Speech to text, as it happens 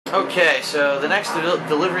Okay, so the next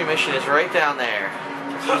delivery mission is right down there.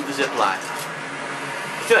 Use the zip line.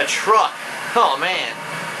 It's in a truck. Oh man.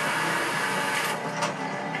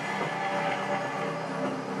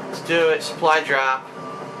 Let's do it. Supply drop.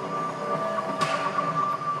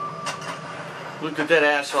 Look at that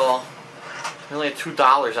asshole. He only had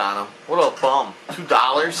 $2 on him. What a bum. $2?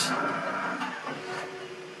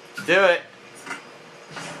 Let's do it.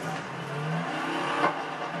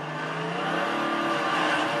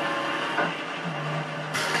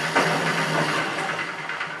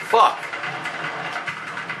 Fuck.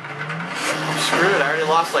 I'm screwed. I already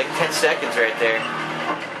lost like 10 seconds right there.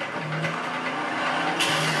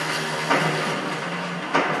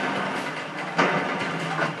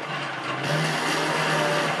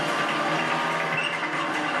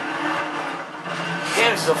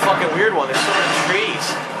 Damn, this is a fucking weird one. There's so many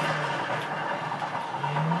trees.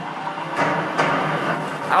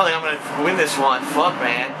 I don't think I'm gonna win this one. Fuck,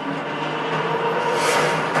 man.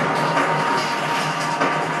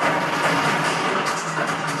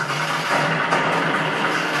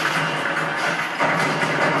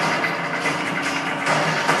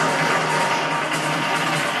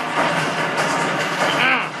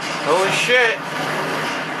 Holy shit.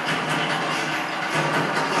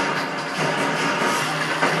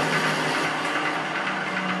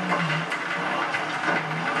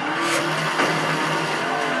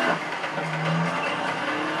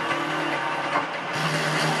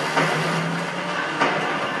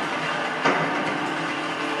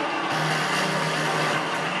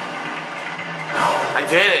 I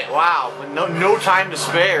did it. Wow. With no time to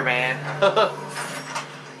spare, man.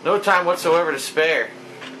 No time whatsoever to spare.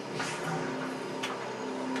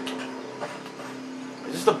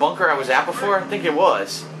 Is this the bunker I was at before? I think it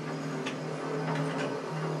was.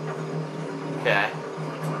 Okay.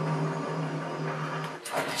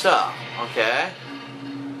 So, okay.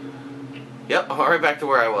 Yep, I'm right back to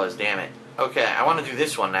where I was, damn it. Okay, I want to do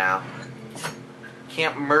this one now.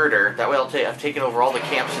 Camp Murder. That way I've taken over all the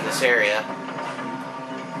camps in this area.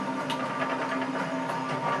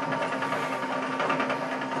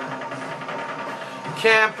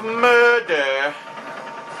 Camp Murder.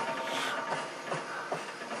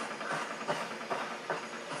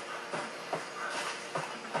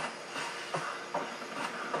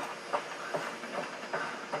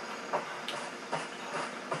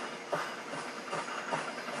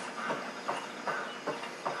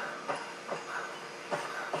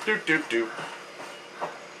 Doop doop doop.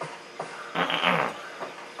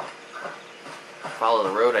 Follow the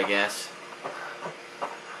road, I guess.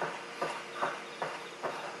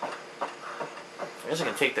 I guess I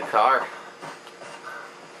can take the car.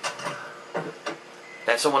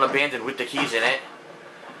 That's someone abandoned with the keys in it.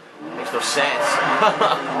 Makes no sense.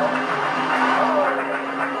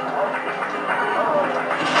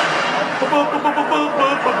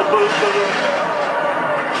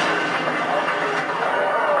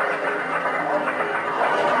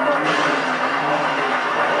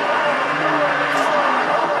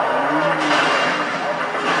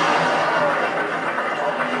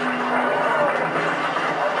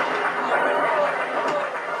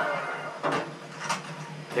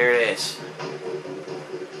 There it is.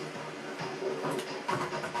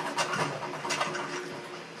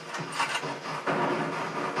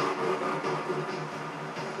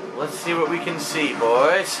 Let's see what we can see,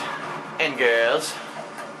 boys and girls.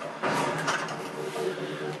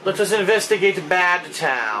 Let us investigate Bad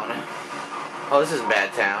Town. Oh, this isn't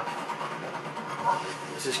Bad Town.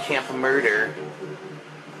 This is Camp Murder.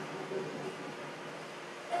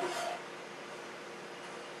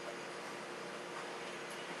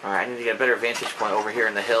 Alright, I need to get a better vantage point over here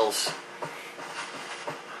in the hills.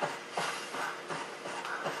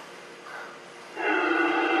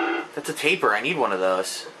 That's a taper. I need one of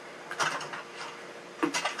those.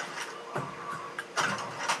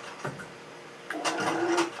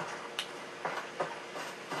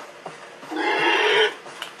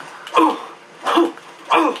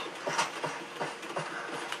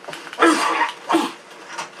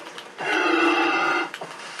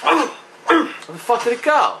 Where the fuck did it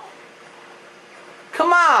go?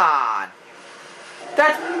 Come on!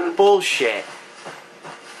 That's bullshit.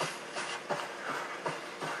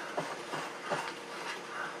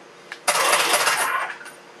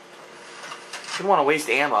 Didn't want to waste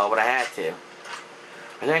ammo, but I had to. I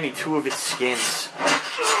think I need 2 of its skins.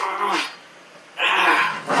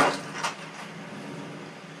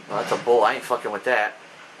 Oh, that's a bull. I ain't fucking with that.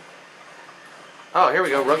 Oh, here we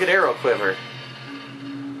go. Rugged arrow quiver.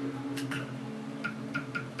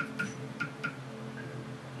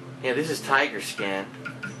 Yeah, this is tiger skin.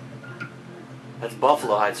 That's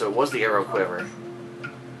buffalo hide, so it was the arrow quiver.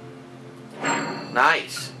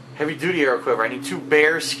 Nice. Heavy duty arrow quiver. I need 2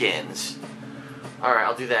 bear skins. Alright,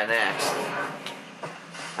 I'll do that next.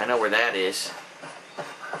 I know where that is.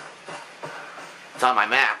 It's on my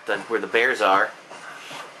map, where the bears are.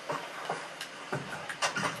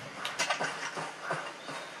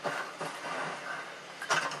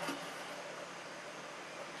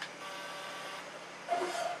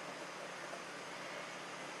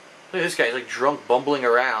 Look at this guy, he's like drunk, bumbling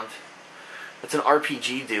around. That's an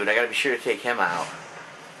RPG dude, I gotta be sure to take him out.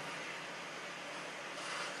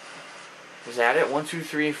 Is that it? 1, 2,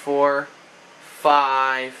 3, 4,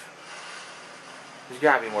 5. There's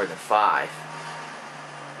gotta be more than 5.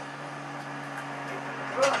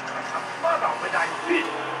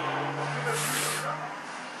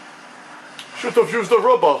 Should have used the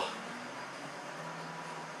rubber.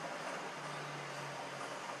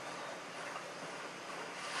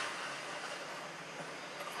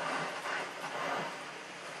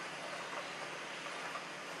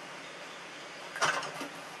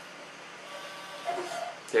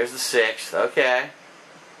 There's the 6th, okay.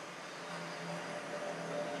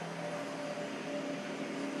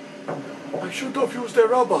 I should have used the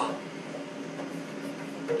rubber.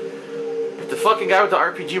 If the fucking guy with the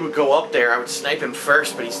RPG would go up there, I would snipe him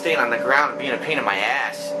first, but he's staying on the ground and being a pain in my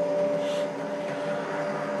ass.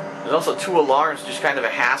 There's also 2 alarms, just kind of a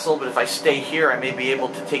hassle, but if I stay here, I may be able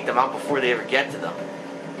to take them out before they ever get to them.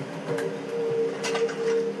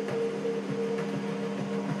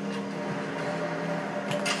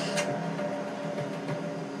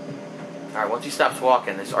 Alright, once he stops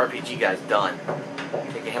walking, this RPG guy's done.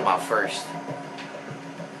 Taking him out first.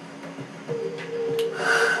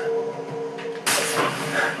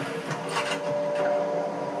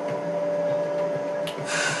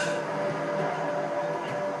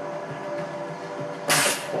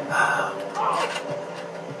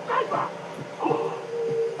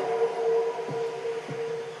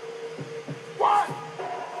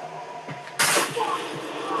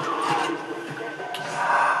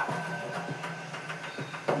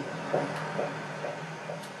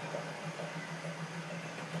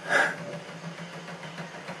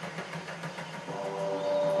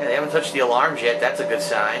 Yeah, they haven't touched the alarms yet, that's a good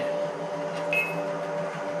sign.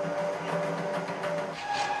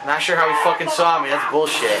 Not sure how he fucking saw me, that's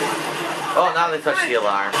bullshit. Oh, now they touched the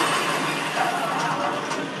alarm.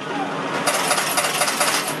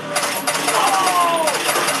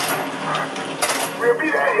 We'll be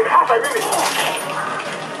there in half a minute.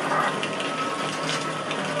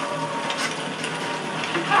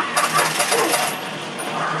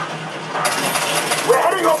 We're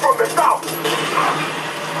heading up from the south.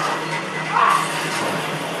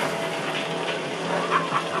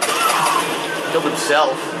 Killed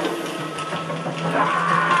himself.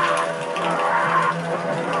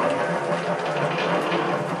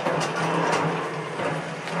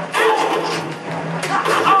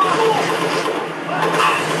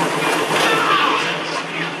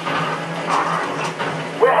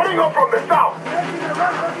 We're heading up from the south.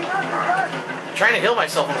 I'm trying to heal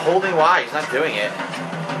myself, I'm holding Y, he's not doing it.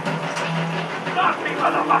 Stop me,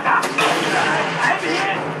 motherfucker! I'm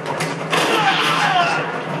here!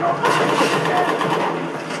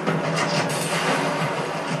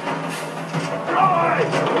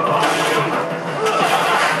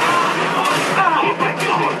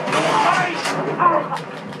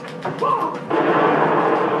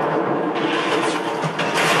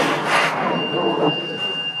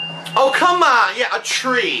 Oh, come on! Yeah, a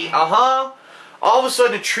tree. Uh-huh. All of a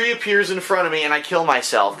sudden, a tree appears in front of me and I kill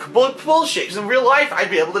myself. Bullshit, because in real life, I'd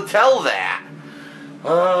be able to tell that.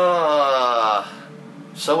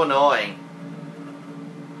 So annoying.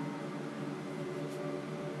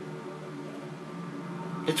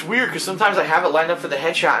 It's weird, because sometimes I have it lined up for the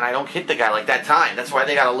headshot and I don't hit the guy like that time. That's why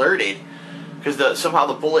they got alerted. Because somehow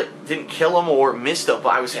the bullet didn't kill him or missed him,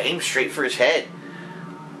 but I was aimed straight for his head.